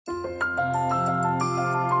Hello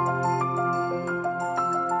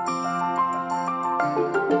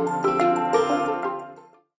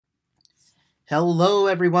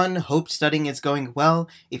everyone, hope studying is going well.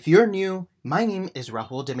 If you're new, my name is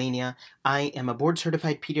Rahul Damania. I am a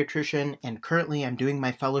board-certified pediatrician and currently I'm doing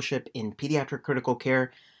my fellowship in pediatric critical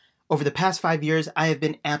care. Over the past 5 years, I have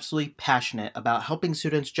been absolutely passionate about helping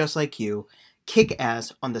students just like you kick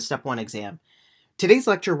ass on the Step 1 exam. Today's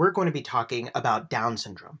lecture, we're going to be talking about Down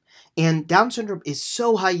syndrome. And Down syndrome is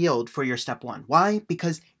so high yield for your Step 1. Why?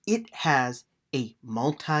 Because it has a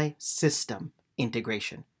multi-system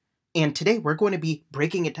integration. And today we're going to be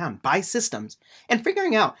breaking it down by systems and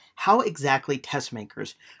figuring out how exactly test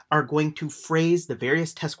makers are going to phrase the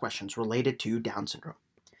various test questions related to Down syndrome.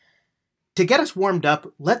 To get us warmed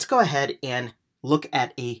up, let's go ahead and look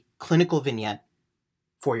at a clinical vignette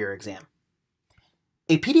for your exam.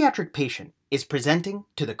 A pediatric patient is presenting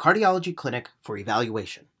to the cardiology clinic for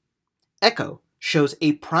evaluation. Echo shows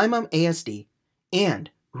a primum ASD and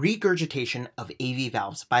regurgitation of AV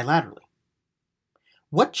valves bilaterally.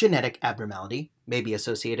 What genetic abnormality may be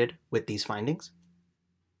associated with these findings?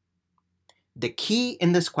 The key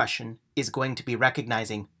in this question is going to be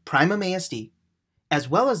recognizing primum ASD as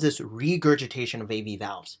well as this regurgitation of AV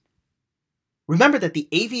valves. Remember that the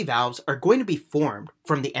AV valves are going to be formed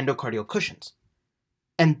from the endocardial cushions,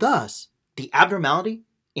 and thus the abnormality,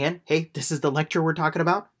 and hey, this is the lecture we're talking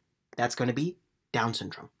about, that's going to be Down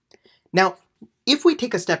syndrome. Now, if we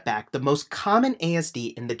take a step back, the most common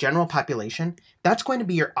ASD in the general population, that's going to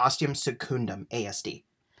be your ostium secundum ASD.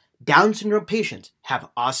 Down syndrome patients have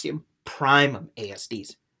ostium primum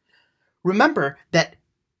ASDs. Remember that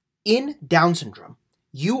in Down syndrome,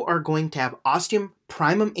 you are going to have ostium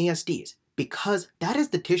primum ASDs because that is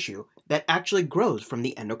the tissue that actually grows from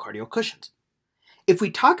the endocardial cushions. If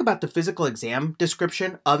we talk about the physical exam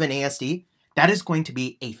description of an ASD, that is going to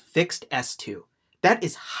be a fixed S2. That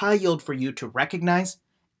is high yield for you to recognize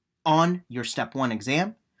on your Step 1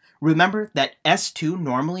 exam. Remember that S2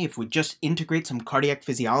 normally, if we just integrate some cardiac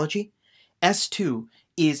physiology, S2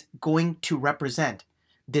 is going to represent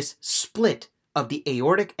this split of the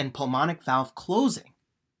aortic and pulmonic valve closing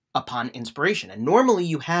upon inspiration. And normally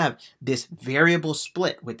you have this variable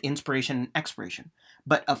split with inspiration and expiration.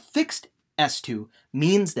 But a fixed S2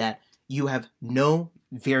 means that you have no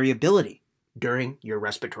variability during your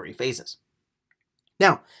respiratory phases.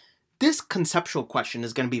 Now, this conceptual question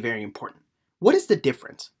is going to be very important. What is the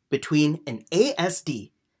difference between an ASD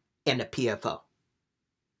and a PFO?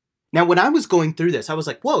 Now, when I was going through this, I was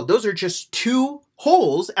like, whoa, those are just two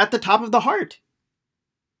holes at the top of the heart.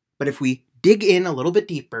 But if we dig in a little bit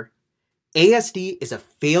deeper, ASD is a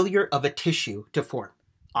failure of a tissue to form.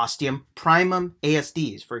 Ostium primum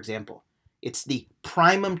ASDs, for example. It's the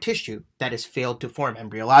primum tissue that has failed to form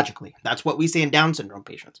embryologically. That's what we say in Down syndrome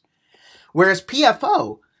patients. Whereas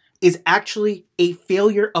PFO is actually a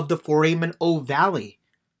failure of the foramen ovale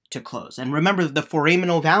to close. And remember, the foramen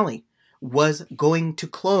ovale was going to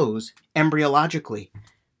close embryologically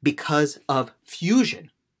because of fusion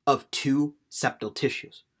of two septal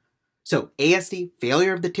tissues. So ASD,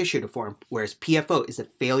 failure of the tissue to form, whereas PFO is a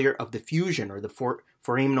failure of the fusion or the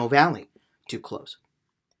foramen ovale to close.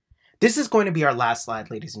 This is going to be our last slide,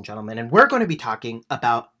 ladies and gentlemen, and we're going to be talking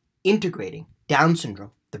about integrating Down syndrome,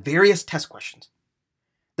 the various test questions.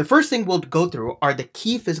 The first thing we'll go through are the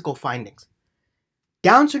key physical findings.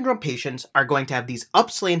 Down syndrome patients are going to have these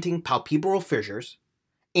upslanting palpebral fissures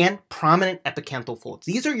and prominent epicanthal folds.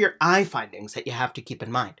 These are your eye findings that you have to keep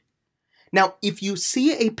in mind. Now, if you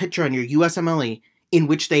see a picture on your USMLE in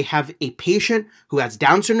which they have a patient who has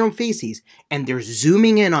Down syndrome facies and they're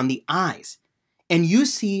zooming in on the eyes, and you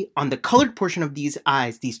see on the colored portion of these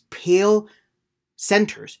eyes, these pale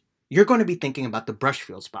centers, you're going to be thinking about the brush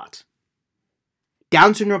field spots.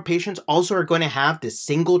 Down syndrome patients also are going to have this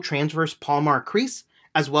single transverse palmar crease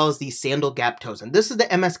as well as these sandal gap toes. And this is the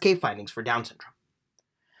MSK findings for Down syndrome.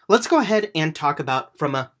 Let's go ahead and talk about,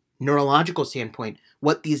 from a neurological standpoint,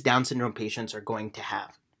 what these Down syndrome patients are going to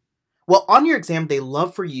have. Well, on your exam, they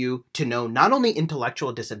love for you to know not only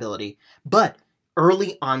intellectual disability, but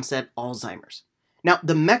early onset Alzheimer's. Now,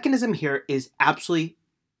 the mechanism here is absolutely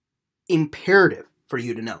imperative for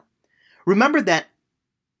you to know. Remember that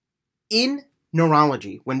in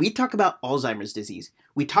neurology, when we talk about Alzheimer's disease,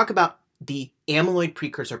 we talk about the amyloid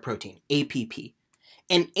precursor protein, APP.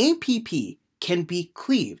 And APP can be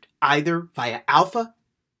cleaved either via alpha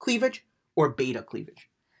cleavage or beta cleavage.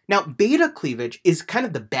 Now, beta cleavage is kind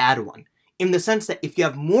of the bad one in the sense that if you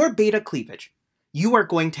have more beta cleavage, you are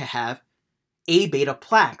going to have A beta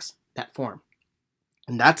plaques that form.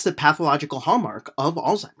 And that's the pathological hallmark of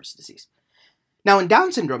Alzheimer's disease. Now, in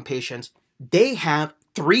Down syndrome patients, they have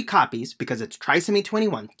 3 copies, because it's trisomy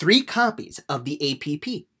 21, 3 copies of the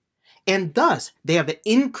APP. And thus, they have an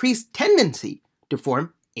increased tendency to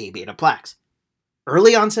form A-beta plaques.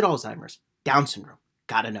 Early onset Alzheimer's, Down syndrome,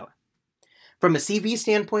 gotta know it. From a CV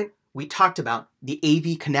standpoint, we talked about the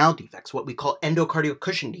AV canal defects, what we call endocardial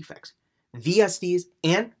cushion defects, VSDs,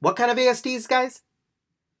 and what kind of ASDs, guys?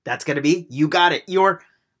 That's gonna be, you got it, your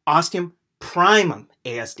ostium primum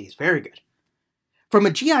ASDs. Very good. From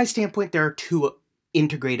a GI standpoint, there are 2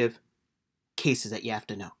 integrative cases that you have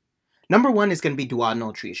to know. Number 1 is going to be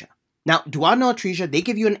duodenal atresia. Now, duodenal atresia, they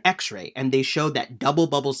give you an x-ray and they show that double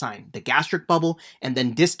bubble sign, the gastric bubble, and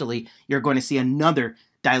then distally, you're going to see another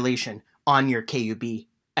dilation on your KUB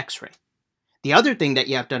x-ray. The other thing that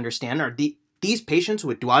you have to understand are these patients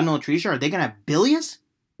with duodenal atresia, are they going to have bilious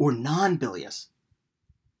or non-bilious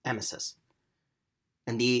emesis?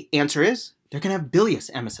 And the answer is, they're going to have bilious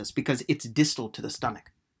emesis because it's distal to the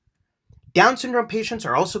stomach. Down syndrome patients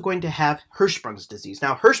are also going to have Hirschsprung's disease.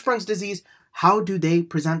 Now, Hirschsprung's disease, how do they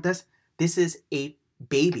present this? This is a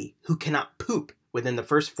baby who cannot poop within the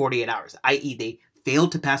first 48 hours, i.e. they fail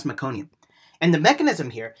to pass meconium. And the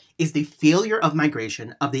mechanism here is the failure of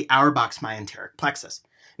migration of the Auerbach's myenteric plexus.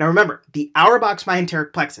 Now remember, the Auerbach's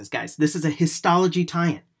myenteric plexus, guys, this is a histology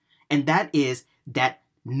tie-in. And that is that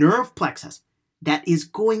nerve plexus that is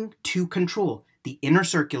going to control the inner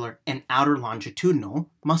circular and outer longitudinal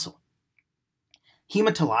muscle.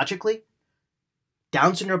 Hematologically,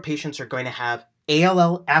 Down syndrome patients are going to have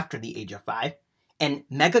ALL after the age of 5 and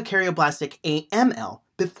megakaryoblasttic AML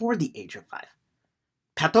before the age of 5.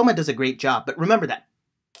 Pathoma does a great job, but remember that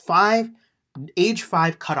age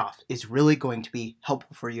 5 cutoff is really going to be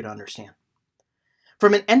helpful for you to understand.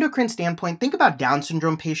 From an endocrine standpoint, think about Down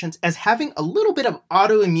syndrome patients as having a little bit of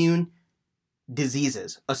autoimmune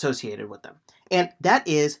diseases associated with them. And that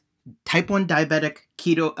is type 1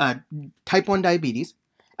 diabetes,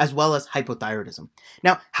 as well as hypothyroidism.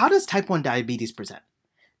 Now, how does type 1 diabetes present?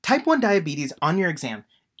 Type 1 diabetes on your exam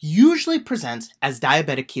usually presents as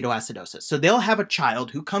diabetic ketoacidosis. So they'll have a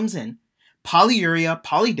child who comes in, polyuria,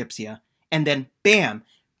 polydipsia, and then bam,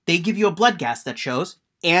 they give you a blood gas that shows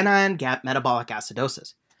anion gap metabolic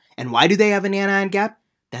acidosis. And why do they have an anion gap?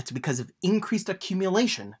 That's because of increased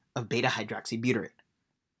accumulation of beta-hydroxybutyrate.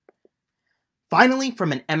 Finally,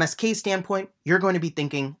 from an MSK standpoint, you're going to be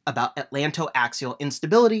thinking about atlantoaxial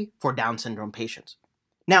instability for Down syndrome patients.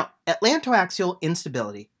 Now, atlantoaxial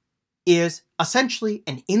instability is essentially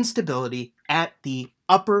an instability at the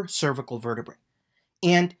upper cervical vertebrae.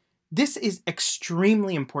 And this is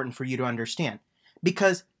extremely important for you to understand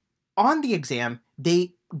because on the exam,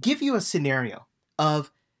 they give you a scenario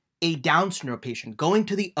of a Down syndrome patient going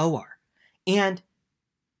to the OR, and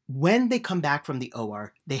when they come back from the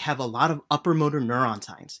OR, they have a lot of upper motor neuron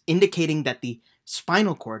signs indicating that the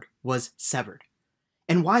spinal cord was severed.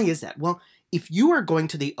 And why is that? Well, if you are going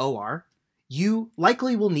to the OR, you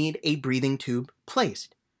likely will need a breathing tube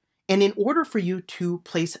placed. And in order for you to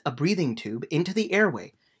place a breathing tube into the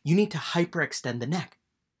airway, you need to hyperextend the neck.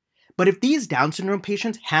 But if these Down syndrome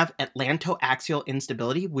patients have atlantoaxial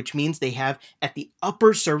instability, which means they have at the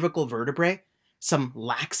upper cervical vertebrae some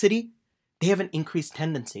laxity, they have an increased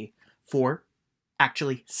tendency for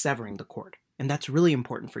actually severing the cord. And that's really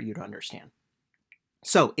important for you to understand.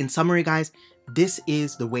 So in summary, guys, this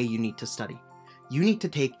is the way you need to study. You need to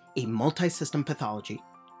take a multi-system pathology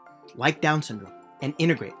like Down syndrome and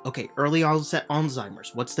integrate, okay, early onset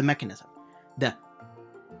Alzheimer's, what's the mechanism? The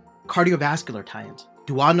cardiovascular tie-ins,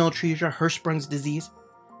 duodenal atresia, Hirschsprung's disease,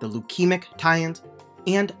 the leukemic tie-ins,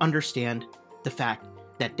 and understand the fact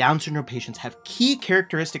that Down syndrome patients have key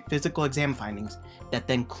characteristic physical exam findings that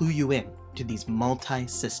then clue you in to these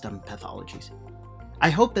multi-system pathologies.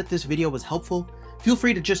 I hope that this video was helpful. Feel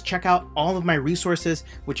free to just check out all of my resources,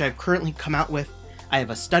 which I've currently come out with. I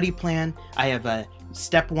have a study plan. I have a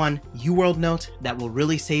Step 1 UWorld notes that will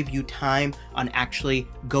really save you time on actually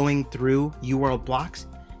going through UWorld blocks.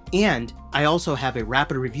 And I also have a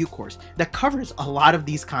rapid review course that covers a lot of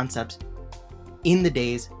these concepts in the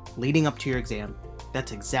days leading up to your exam.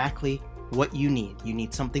 That's exactly what you need. You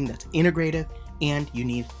need something that's integrative and you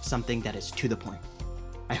need something that is to the point.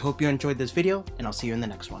 I hope you enjoyed this video and I'll see you in the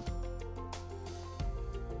next one.